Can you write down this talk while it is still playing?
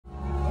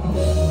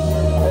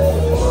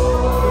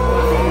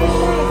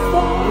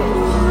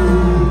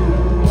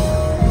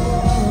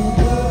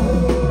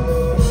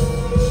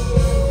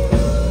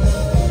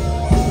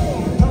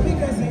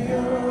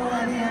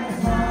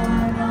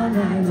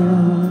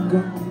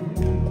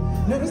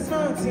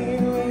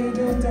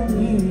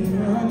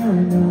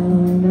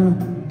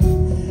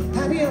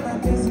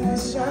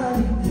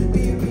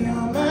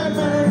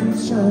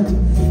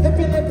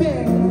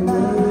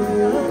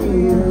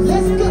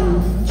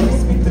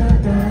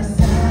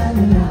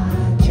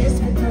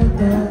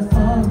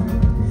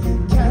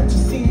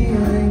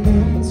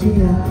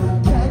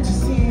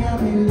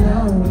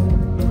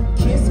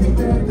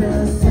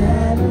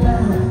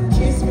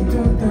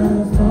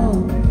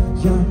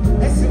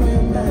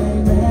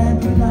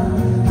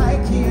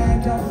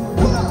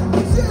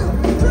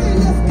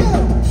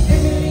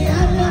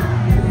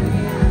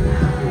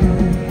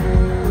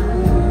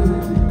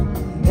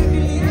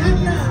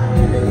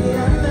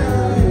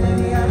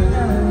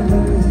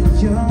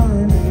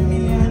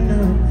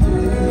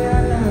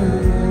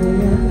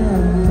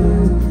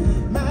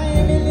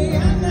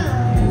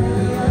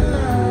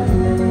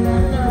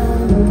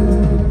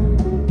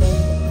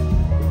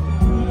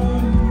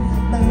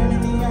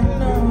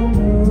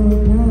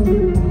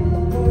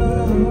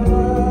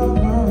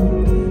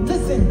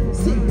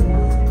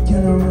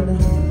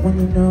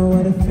wanna know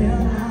what it feel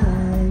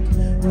like,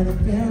 what it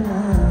feel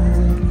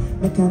like.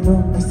 Make I know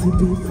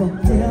SCB from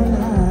real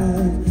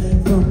life,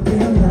 from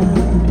real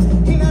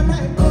life. In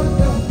my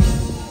condo,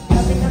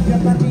 having up your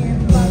body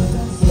in back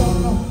and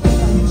solo. I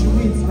hit you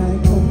with my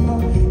combo.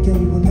 Girl,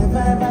 you will never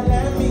ever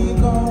let me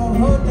go.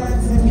 Hold that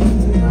to me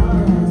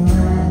tonight.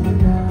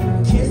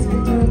 Kiss me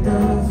through the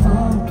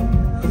phone.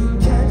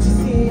 Can't you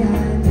see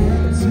I'm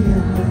into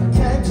you?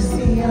 Can't you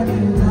see I'm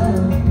in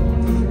love?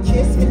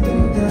 Kiss me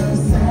through the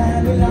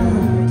cellular.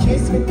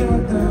 Kiss me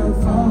through the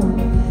phone.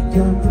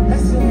 You're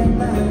messing with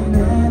my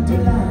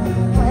medulla.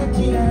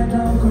 I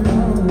don't go no.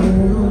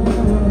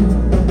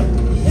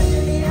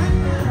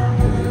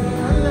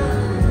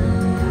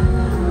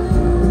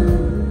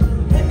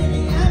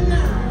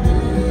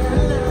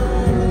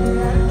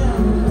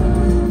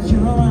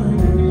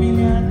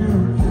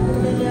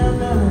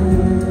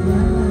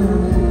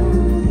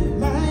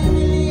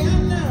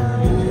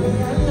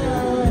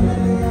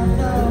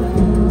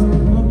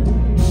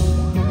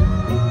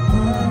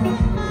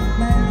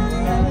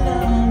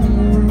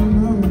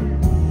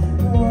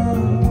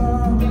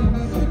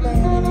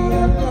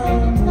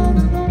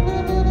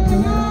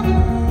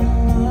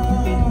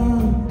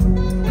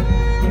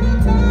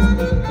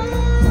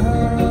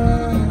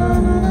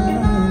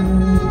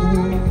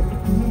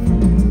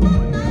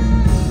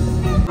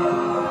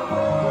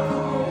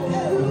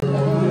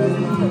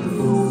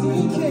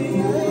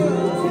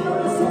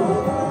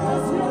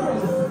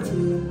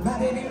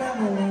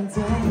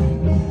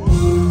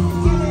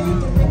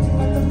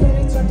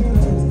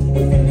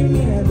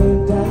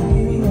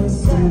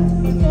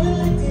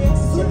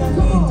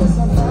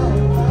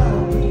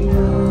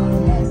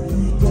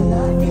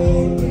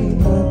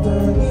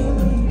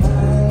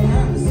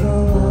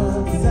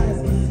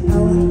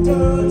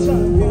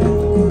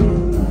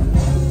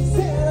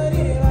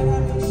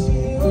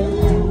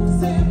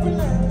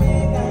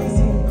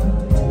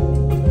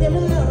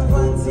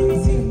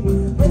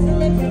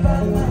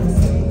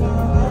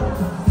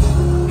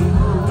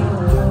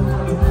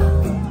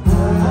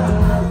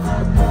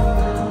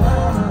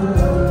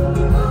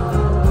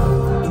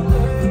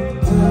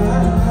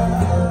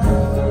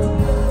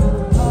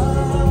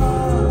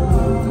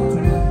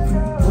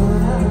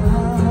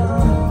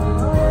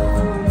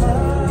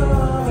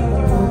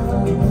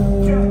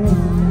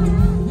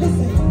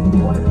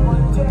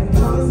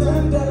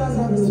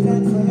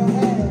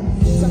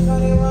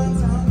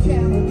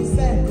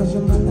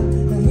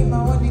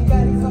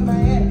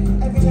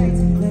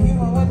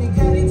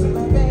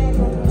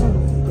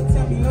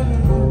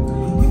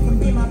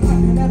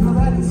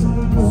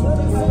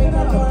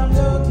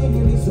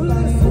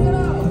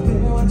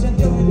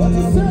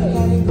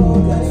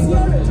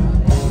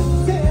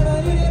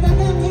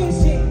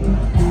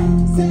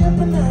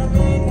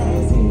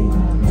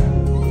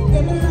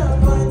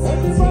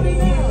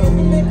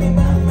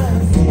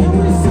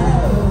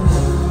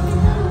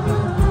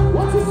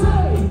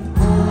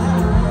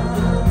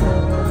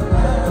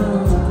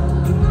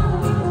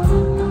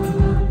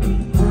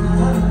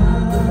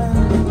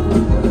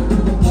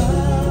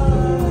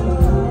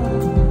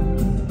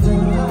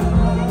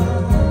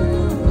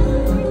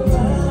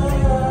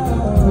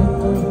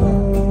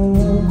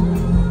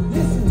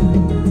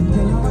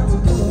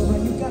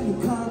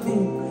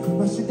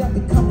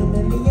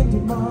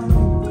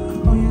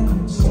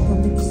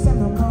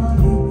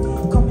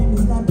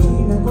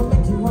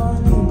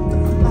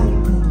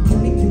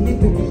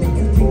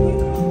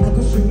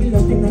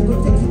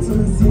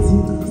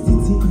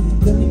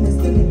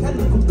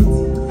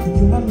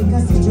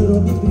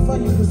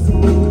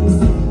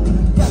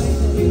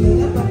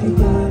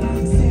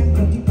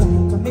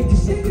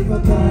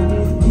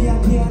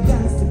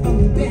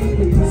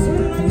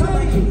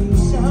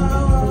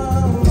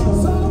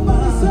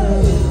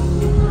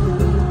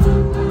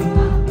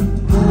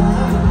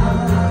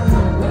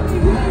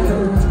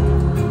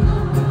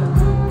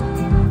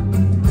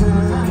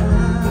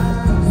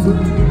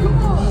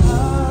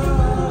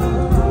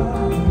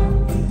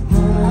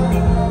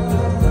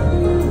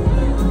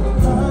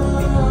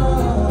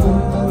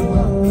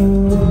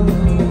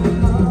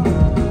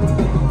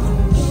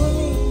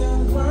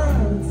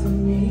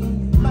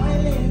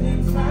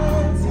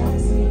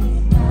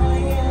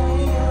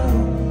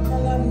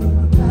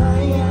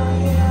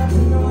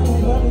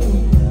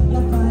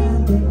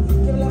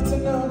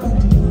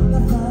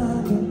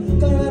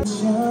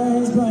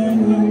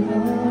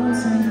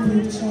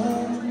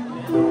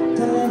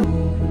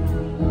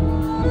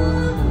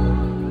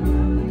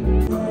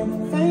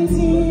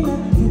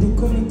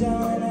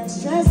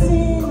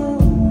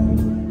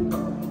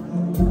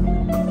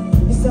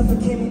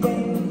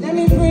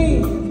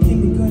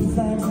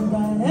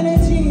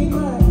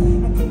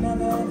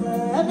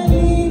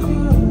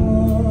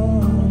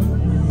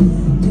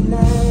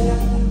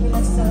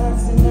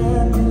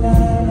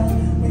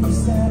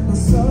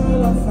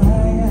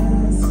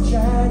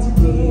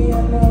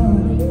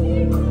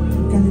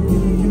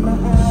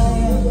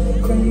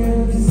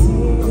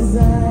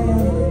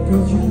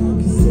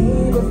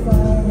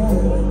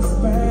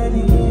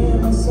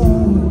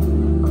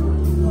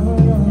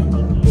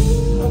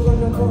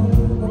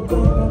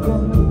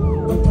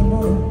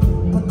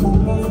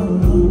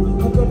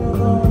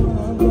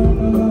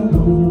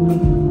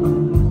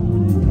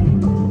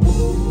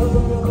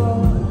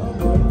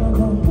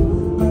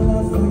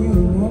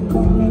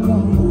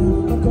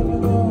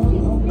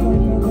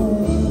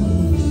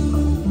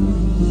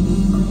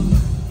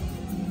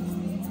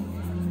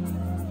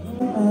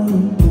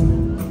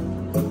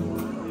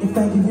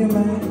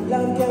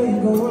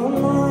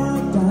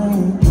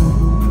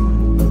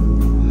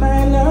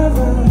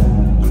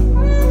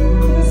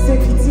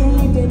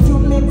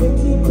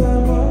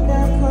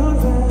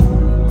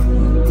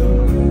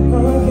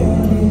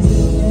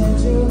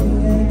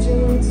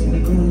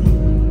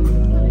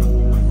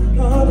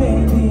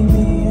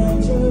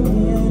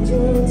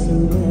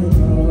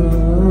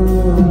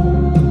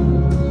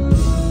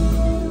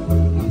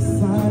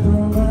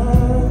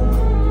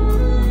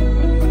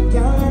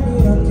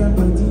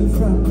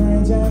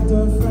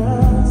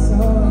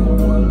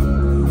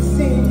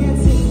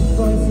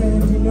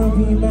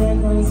 be my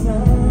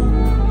concern.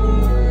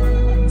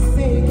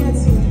 Say you get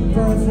your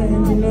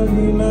boyfriend, you know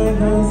be my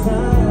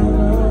concern.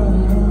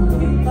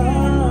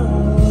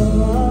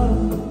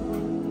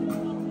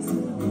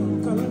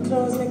 Come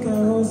close, make I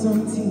hold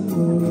something.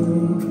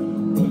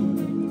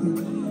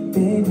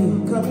 Baby,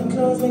 come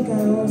close, make I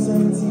hold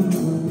something.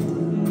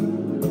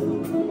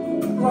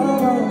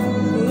 Whoa,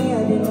 me, I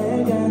be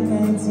like that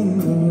kind thing.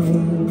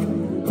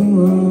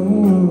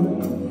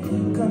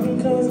 Come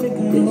close, make I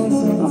hold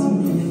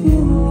something.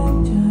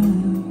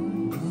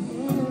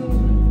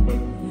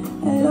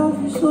 I love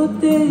you so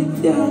deep,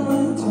 yeah,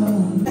 my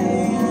child.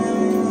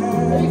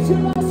 Make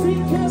sure I see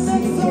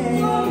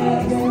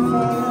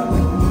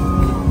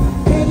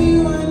baby,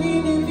 you are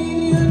in a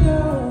million,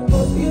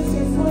 most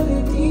beautiful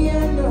lady I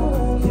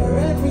know. You're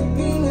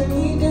everything I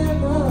need and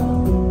more.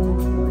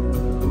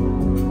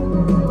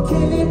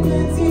 Can it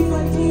plenty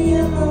for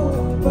DMO?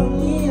 For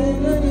me, I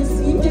know you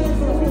see them.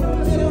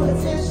 Little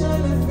attention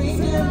and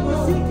freedom.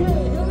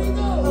 CKAY, here we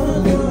go. Oh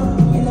no,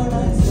 you know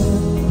my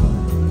soul.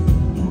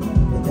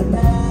 With the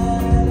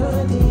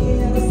melody,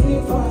 never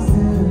sleep for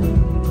sound.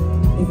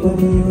 If the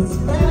music's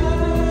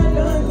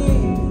melody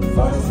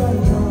for so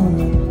long,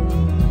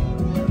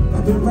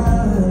 I've been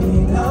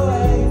running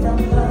away from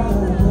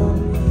love.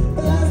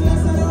 The last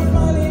lesson I'm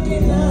falling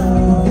in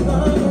love. No,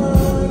 no,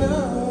 no.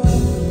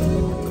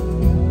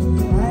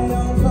 I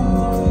don't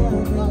fall.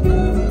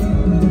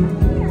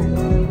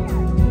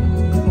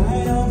 I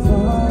don't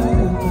fall.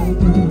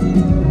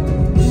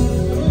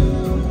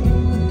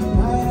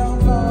 I don't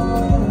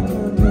fall.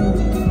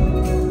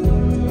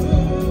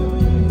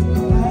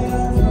 I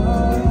don't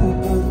fall.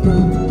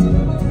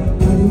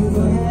 Carry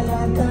your head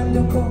like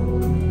Dandoko.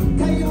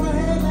 Carry your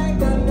head like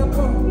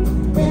Dandoko.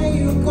 Where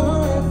you go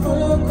and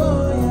follow go,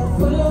 yeah,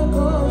 follow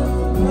go.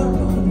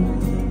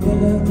 You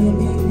love me,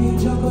 make me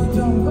jumbo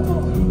jumbo.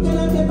 You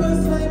love me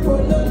bust like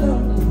Pololo.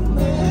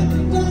 My head to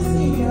just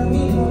see your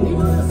amigo.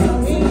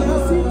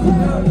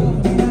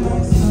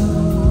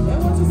 And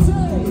what you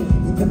say?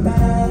 With the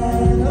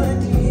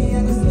melody, I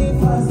can sleep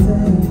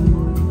faster.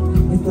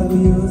 If the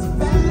music's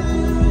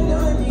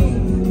melody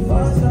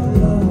for so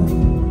long,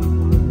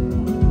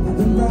 I've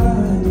been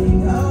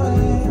running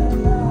away.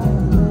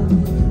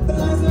 The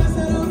last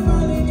lesson I'm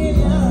falling in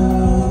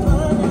love.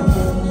 Oh, no,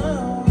 no.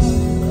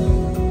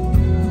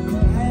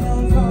 I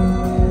don't fall.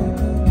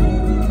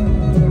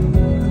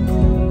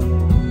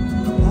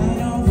 I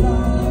don't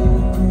fall.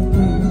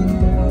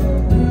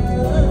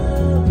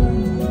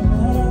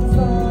 I don't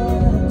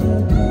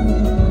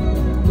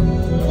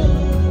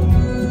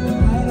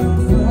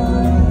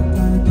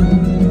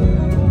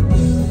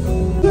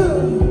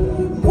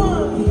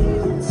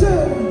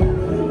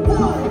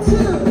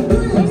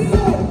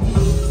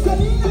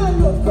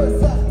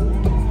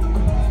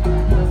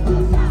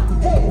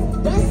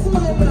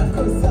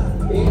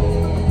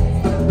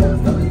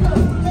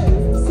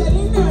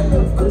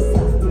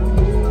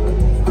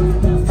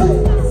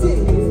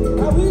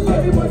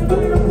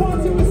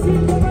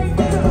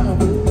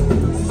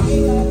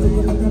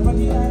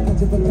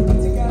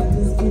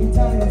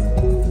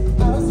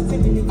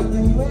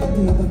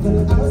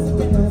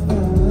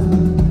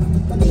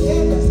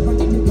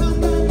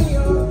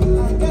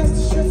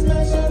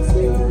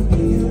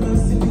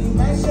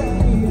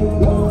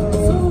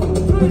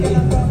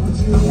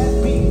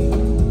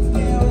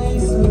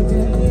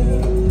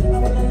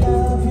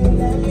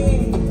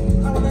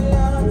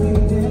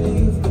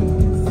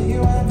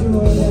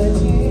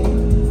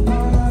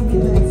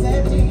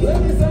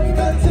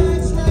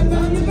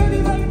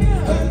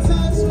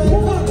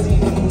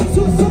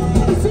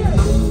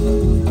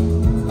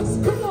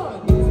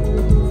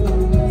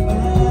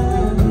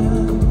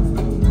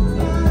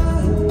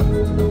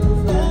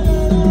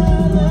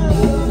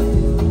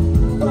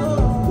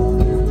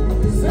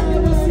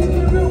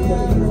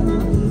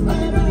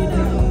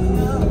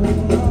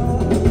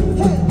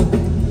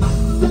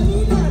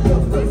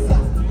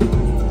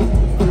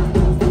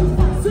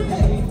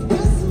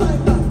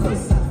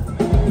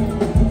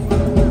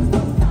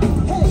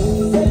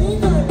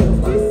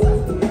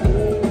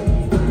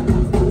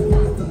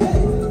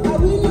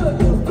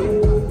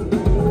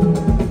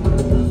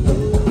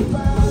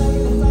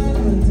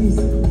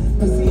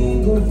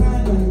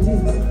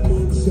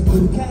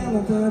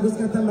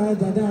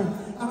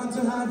I want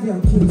to have your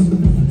kids.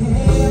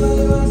 Hey, I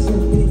want to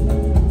be.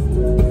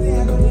 Say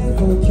I go there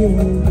for you.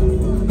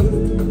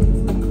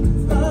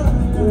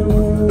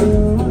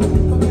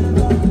 Okay, I'm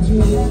talking to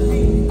you, let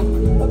me.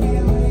 Okay,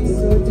 I'm ready,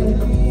 so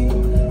deadly.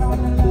 I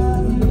wanna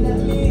love you, let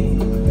me.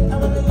 I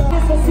wanna love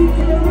you. So see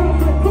to the room,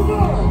 come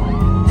on.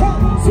 Hey,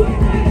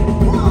 swing it.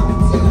 1,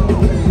 2,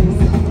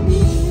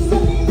 3.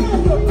 Selena,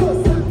 your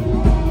cosa.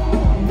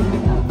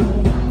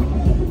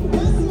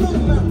 That's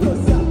my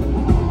cosa.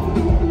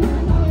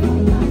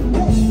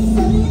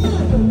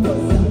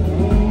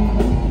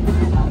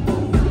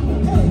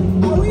 Hey,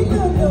 are we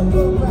not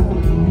go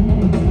round?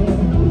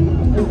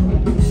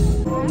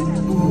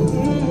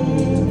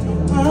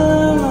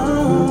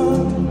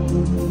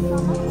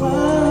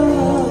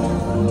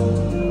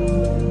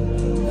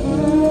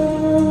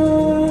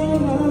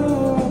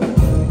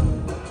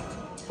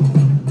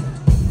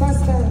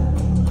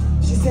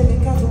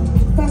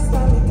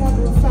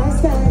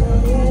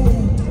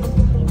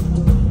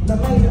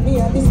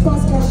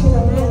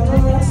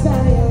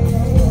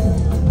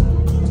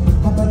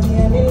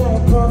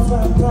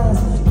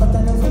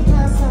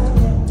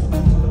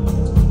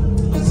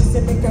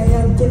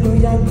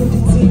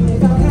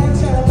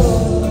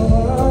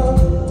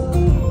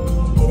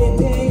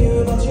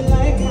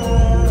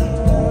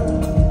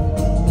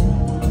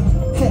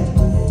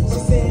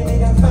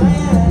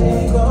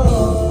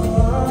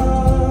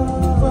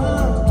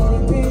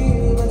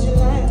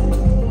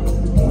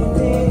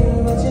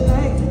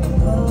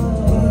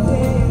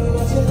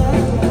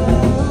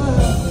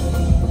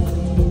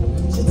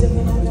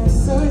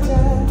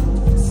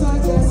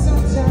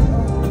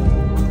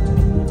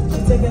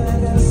 Baby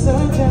like a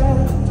soldier,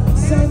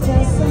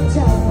 soldier,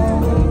 soldier.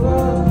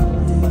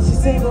 She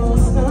said, oh,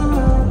 snow,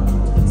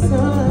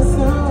 snow,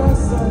 snow,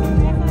 snow.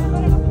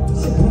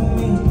 She put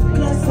me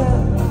closer,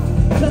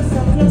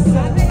 closer,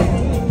 closer.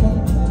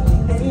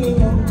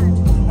 Anymore,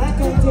 I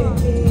can't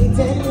take it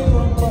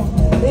anymore.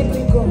 Let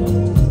me go,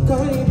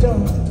 corridor.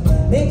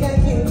 Make I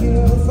give you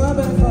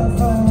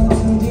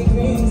 2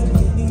 degrees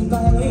in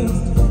Paris.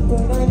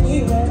 But I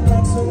need red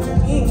like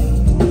tsunami.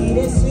 It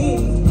is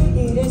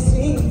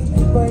sweet,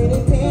 but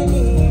it pain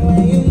me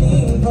when you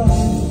leave us.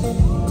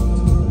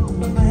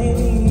 I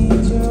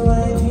need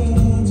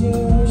you,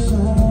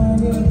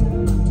 shawty.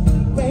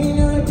 When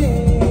you're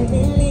there,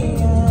 really,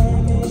 I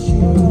miss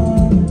you.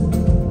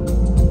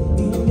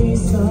 In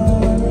this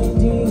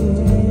already,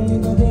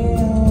 little day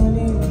on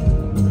it.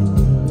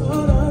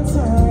 Hold on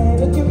tight,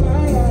 look in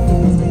my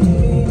eyes, baby.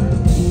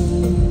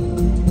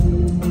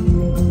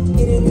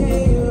 It didn't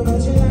pay you,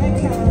 but you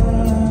like her.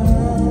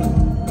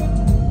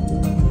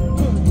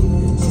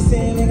 She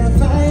said, make a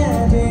fire,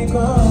 they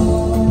go.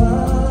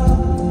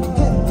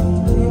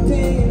 It didn't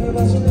pay you,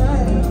 but you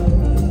like her.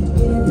 It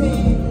didn't pay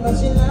you, but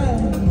you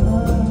like her.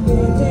 It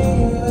didn't pay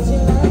you, but you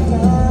like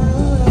her.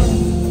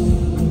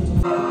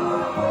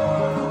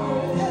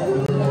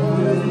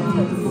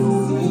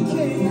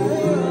 CKAY,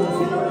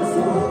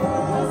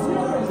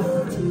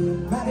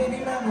 my baby,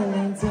 my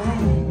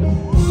Valentine.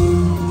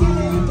 Can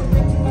I eat the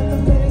make you like a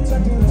pretty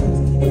chocolate?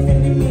 If you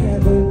leave me, I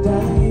go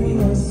die in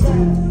your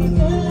side. You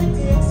like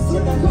the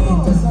exit, I need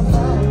to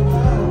survive.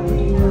 I'll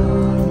be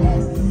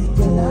honest.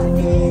 Your love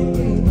ain't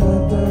deeper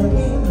than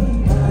me.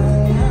 I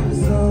am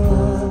so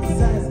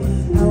obsessed.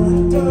 I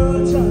want to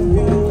jump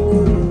you.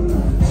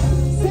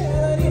 Say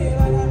what it is,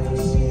 I got me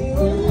shit.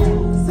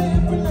 Say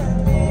it for love,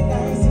 make I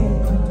see.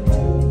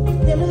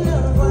 Give me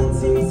love, one,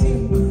 two, two.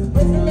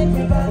 But you make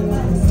me bad,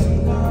 like see.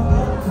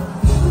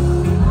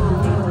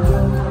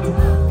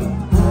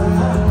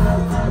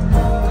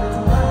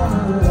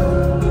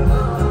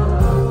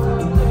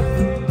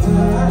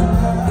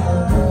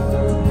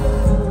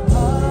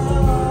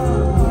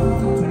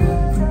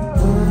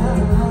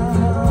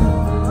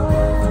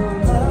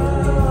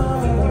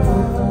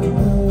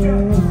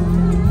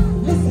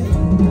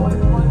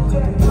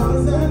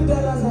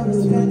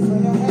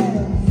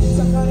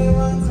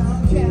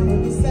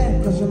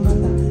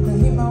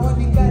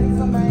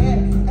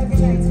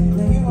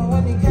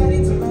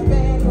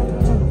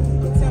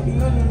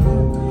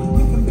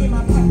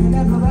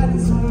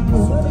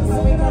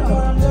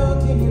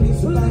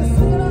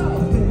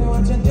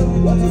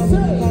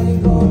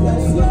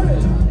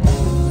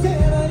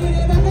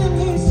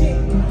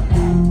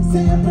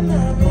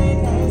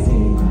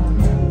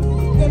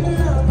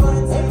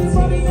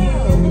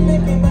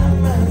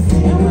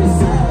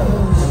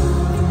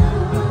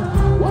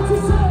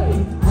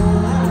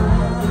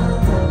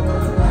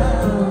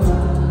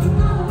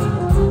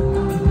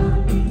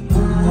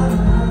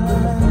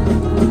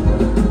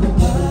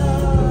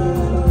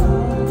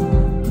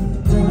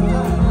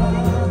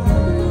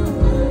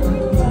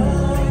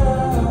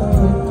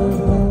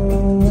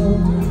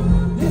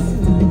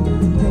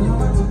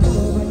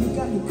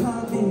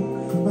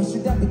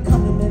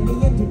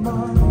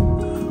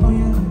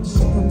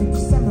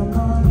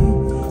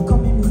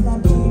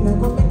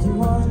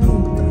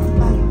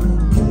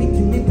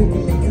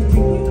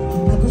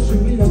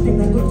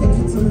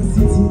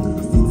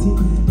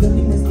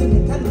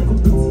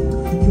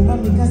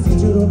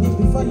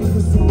 Before you go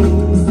see me,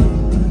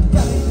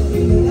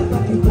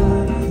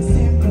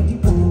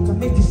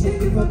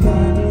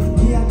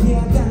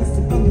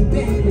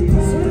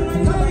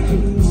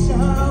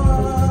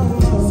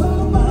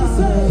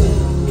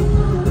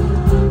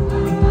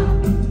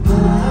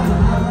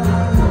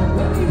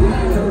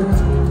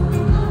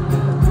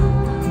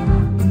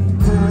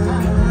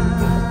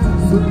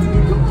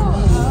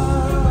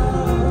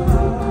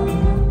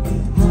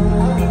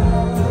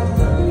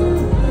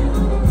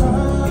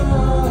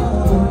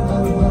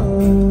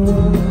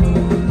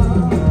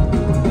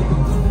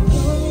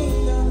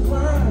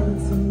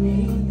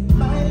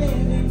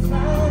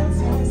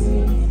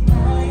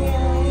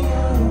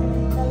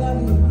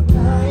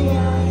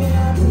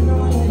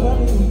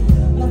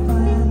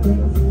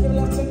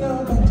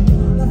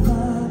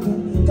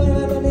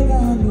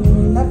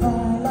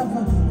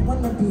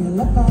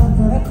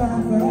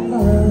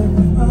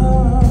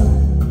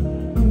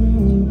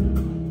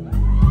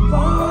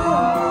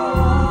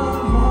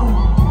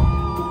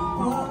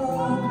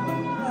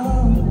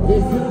 If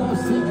you